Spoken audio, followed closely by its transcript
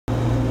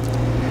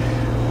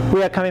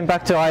We are coming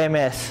back to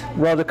IMS,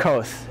 road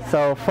course.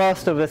 So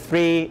first of the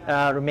three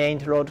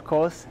remained road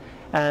course,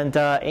 and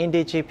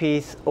Indy GP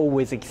is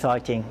always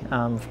exciting.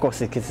 Of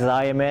course, because it's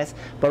IMS,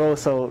 but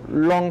also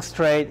long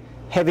straight,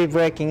 heavy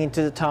braking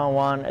into the turn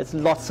one. It's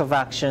lots of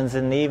actions,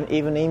 and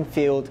even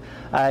infield,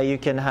 you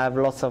can have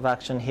lots of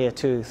action here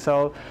too.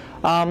 So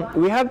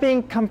we have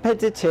been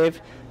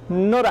competitive.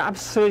 Not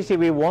absolutely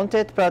we want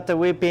it, but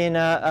we've been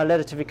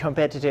relatively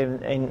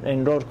competitive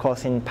in road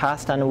course in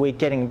past, and we're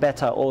getting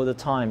better all the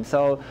time.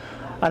 So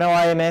I know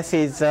IMS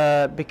is,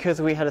 because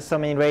we had so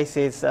many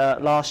races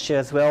last year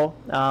as well,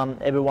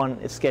 everyone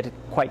is getting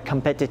quite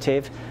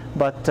competitive,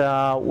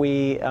 but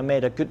we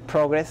made a good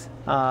progress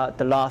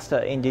the last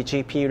Indy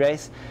GP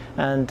race,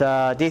 and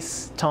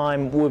this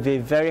time will be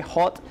very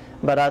hot,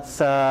 but that's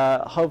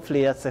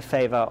hopefully that's a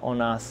favor on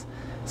us.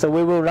 So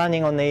we will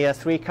running on the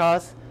three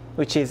cars,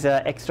 which is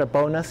an extra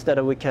bonus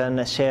that we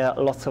can share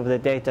lots of the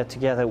data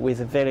together with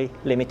a very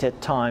limited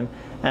time,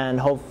 and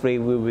hopefully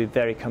we will be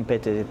very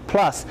competitive.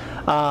 Plus,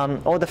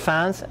 all the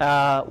fans,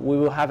 we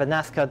will have a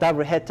NASCAR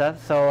double header,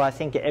 so I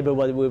think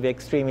everybody will be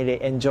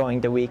extremely enjoying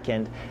the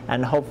weekend,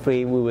 and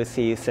hopefully we will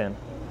see you soon.